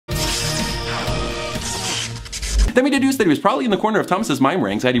Then we deduced that he was probably in the corner of Thomas's mind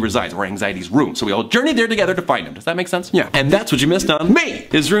where anxiety resides, or anxiety's room. So we all journeyed there together to find him. Does that make sense? Yeah. And that's what you missed on me.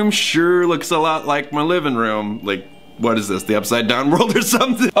 His room sure looks a lot like my living room. Like, what is this, the upside down world or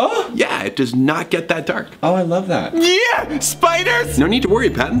something? Oh, yeah, it does not get that dark. Oh, I love that. Yeah, spiders! No need to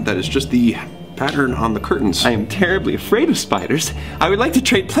worry, Patton. That is just the pattern on the curtains. I am terribly afraid of spiders. I would like to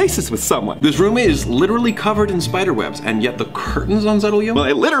trade places with someone. This room is literally covered in spider webs, and yet the curtains unsettle you? Well,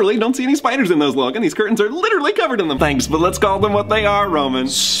 I literally don't see any spiders in those, Logan. These curtains are literally covered in them. Thanks, but let's call them what they are, Roman.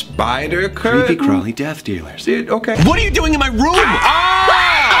 Spider curtain? Creepy crawly death dealers. Okay. What are you doing in my room?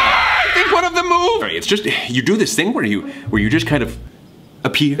 I think one of them moved! Sorry, it's just, you do this thing where you just kind of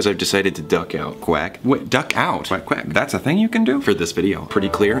appear. Because I've decided to duck out. Quack. Wait, duck out? Quack, quack. That's a thing you can do? For this video. Pretty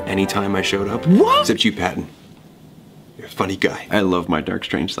clear, anytime I showed up. What? Except you, Patton. You're a funny guy. I love my dark,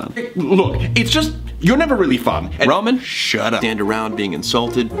 strange son. Hey, look, it's just, you're never really fun. And Roman, shut up. Stand around being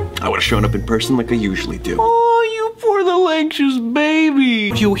insulted. I would have shown up in person like I usually do. Oh, you poor little anxious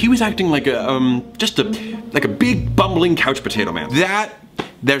baby. He was acting like like a big bumbling couch potato man.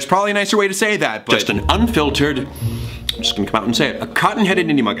 There's probably a nicer way to say that, but just an unfiltered, I'm just gonna come out and say it, a cotton-headed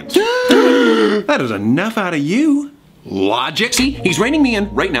Indie Muggins. That is enough out of you. Logic. See, he's reining me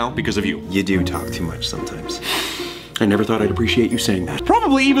in right now because of you. You do talk too much sometimes. I never thought I'd appreciate you saying that.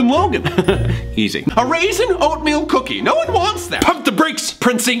 Probably even Logan. Easy. A raisin oatmeal cookie. No one wants that. Pump the brakes,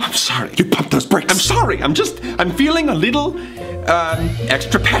 Princey. I'm sorry. You pumped those brakes. I'm sorry. I'm feeling a little,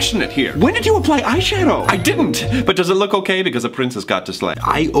 extra passionate here. When did you apply eyeshadow? I didn't. But does it look okay? Because a prince has got to slay.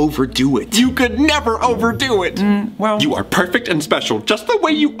 I overdo it. You could never overdo it. Well, you are perfect and special, just the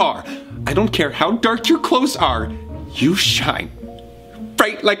way you are. I don't care how dark your clothes are. You shine.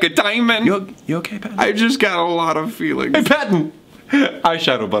 Bright like a diamond. You okay, Patton? I just got a lot of feelings. Hey, Patton.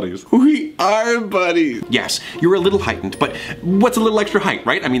 Eyeshadow buddies. We are buddies. Yes, you're a little heightened, but what's a little extra height,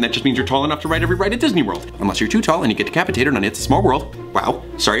 right? I mean, that just means you're tall enough to ride every ride at Disney World. Unless you're too tall and you get decapitated on It's a Small World. Wow,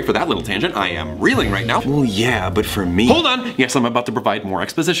 sorry for that little tangent. I am reeling right now. Well, yeah, but for me... Hold on. Yes, I'm about to provide more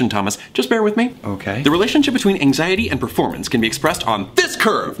exposition, Thomas. Just bear with me. Okay. The relationship between anxiety and performance can be expressed on this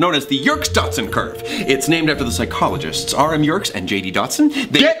curve, known as the Yerkes-Dodson curve. It's named after the psychologists R.M. Yerkes and J.D. Dodson.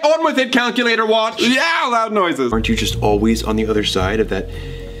 Get on with it, calculator watch! Yeah, loud noises! Aren't you just always on the other side of that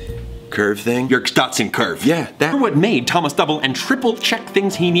curve thing? Yerkes-Dodson curve. Yeah, that... What made Thomas double and triple check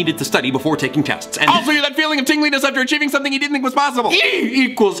things he needed to study before taking tests. And also that feeling of tingliness after achieving something he didn't think was possible. E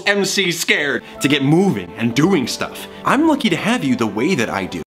equals MC scared. To get moving and doing stuff. I'm lucky to have you the way that I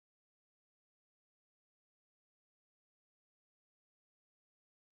do.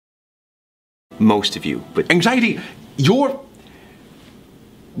 Most of you, but anxiety, you're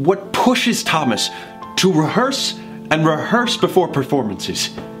what pushes Thomas to rehearse and rehearse before performances.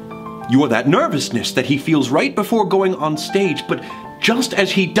 You are that nervousness that he feels right before going on stage, but just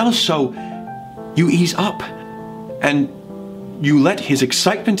as he does so, you ease up and you let his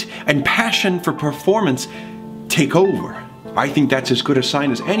excitement and passion for performance take over. I think that's as good a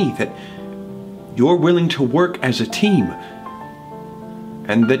sign as any that you're willing to work as a team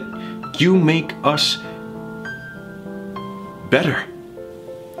and that you make us better.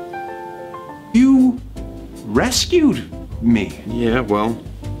 You rescued me. Yeah, well,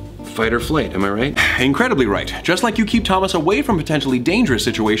 fight or flight, am I right? Incredibly right. Just like you keep Thomas away from potentially dangerous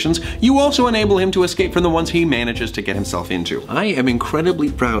situations, you also enable him to escape from the ones he manages to get himself into. I am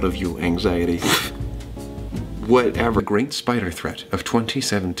incredibly proud of you, Anxiety. Whatever. The great spider threat of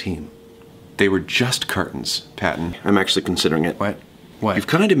 2017. They were just curtains, Patton. I'm actually considering it. What? What? You've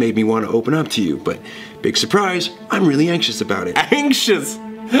kind of made me want to open up to you, but big surprise, I'm really anxious about it. Anxious?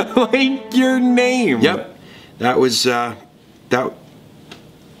 Like your name. Yep. That was, You're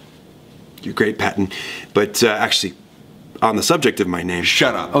great, Patton. But, actually, on the subject of my name...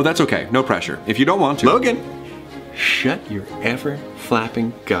 Shut up. Oh, that's okay. No pressure. If you don't want to... Logan! Shut your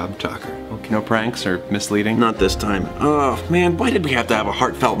ever-flapping gob talker. Okay. No pranks or misleading? Not this time. Oh, man, why did we have to have a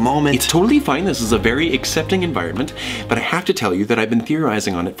heartfelt moment? It's totally fine. This is a very accepting environment, but I have to tell you that I've been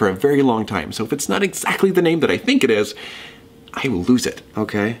theorizing on it for a very long time, so if it's not exactly the name that I think it is, I will lose it.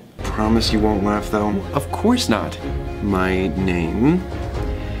 Okay. Promise you won't laugh, though? Of course not. My name...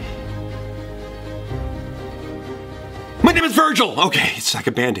 My name is Virgil! Okay, it's like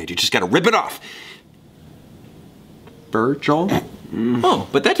a band-aid. You just gotta rip it off. Virgil? Oh,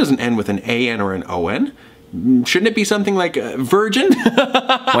 but that doesn't end with an A-N or an O-N. Shouldn't it be something like virgin?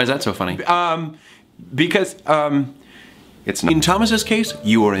 Why is that so funny? Because, it's not. In Thomas's case,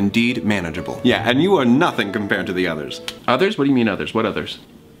 you are indeed manageable. Yeah, and you are nothing compared to the others. Others? What do you mean others? What others?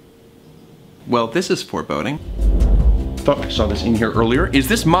 Well, this is foreboding. Thought I saw this in here earlier. Is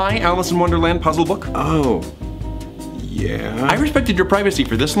this my Alice in Wonderland puzzle book? Oh. Yeah. I respected your privacy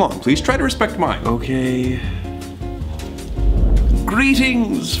for this long. Please try to respect mine. Okay.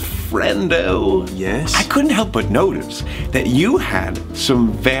 Greetings, friendo. Yes? I couldn't help but notice that you had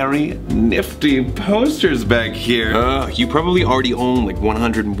some very nifty posters back here. You probably already own like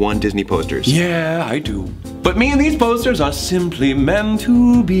 101 Disney posters. Yeah, I do. But me and these posters are simply meant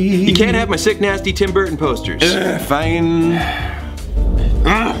to be. You can't have my sick, nasty Tim Burton posters. Fine.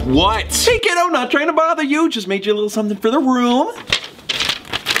 What? Hey kiddo, not trying to bother you, just made you a little something for the room.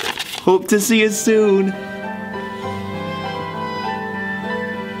 Hope to see you soon.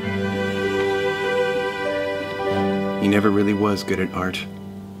 He never really was good at art.